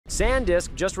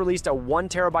Sandisk just released a 1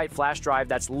 terabyte flash drive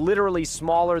that's literally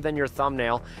smaller than your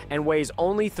thumbnail and weighs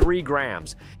only 3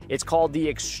 grams. It's called the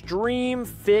Extreme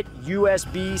Fit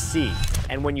USB-C,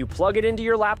 and when you plug it into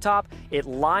your laptop, it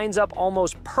lines up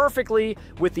almost perfectly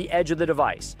with the edge of the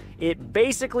device. It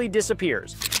basically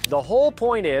disappears. The whole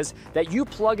point is that you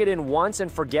plug it in once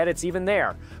and forget it's even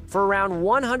there. For around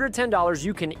 $110,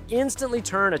 you can instantly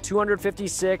turn a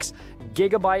 256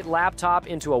 gigabyte laptop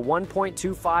into a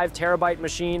 1.25 terabyte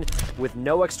machine with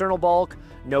no external bulk,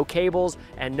 no cables,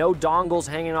 and no dongles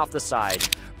hanging off the side.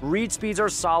 Read speeds are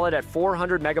solid at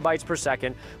 400 megabytes per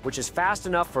second, which is fast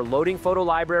enough for loading photo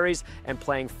libraries and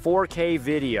playing 4K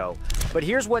video. But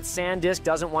here's what Sandisk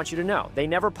doesn't want you to know. They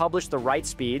never published the write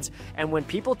speeds, and when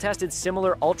people tested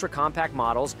similar ultra-compact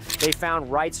models, they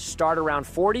found writes start around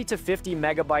 40 to 50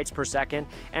 megabytes per second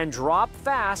and drop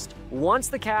fast once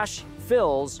the cache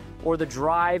fills or the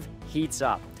drive heats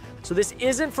up. So this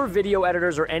isn't for video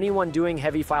editors or anyone doing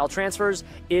heavy file transfers.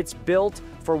 It's built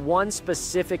for one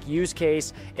specific use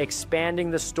case,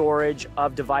 expanding the storage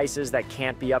of devices that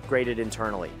can't be upgraded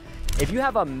internally. If you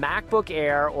have a MacBook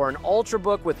Air or an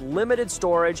Ultrabook with limited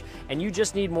storage and you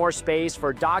just need more space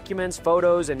for documents,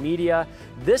 photos, and media,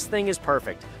 this thing is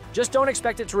perfect. Just don't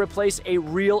expect it to replace a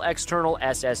real external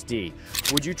SSD.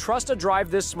 Would you trust a drive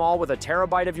this small with a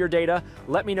terabyte of your data?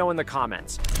 Let me know in the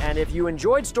comments. And if you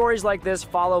enjoyed stories like this,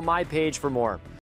 follow my page for more.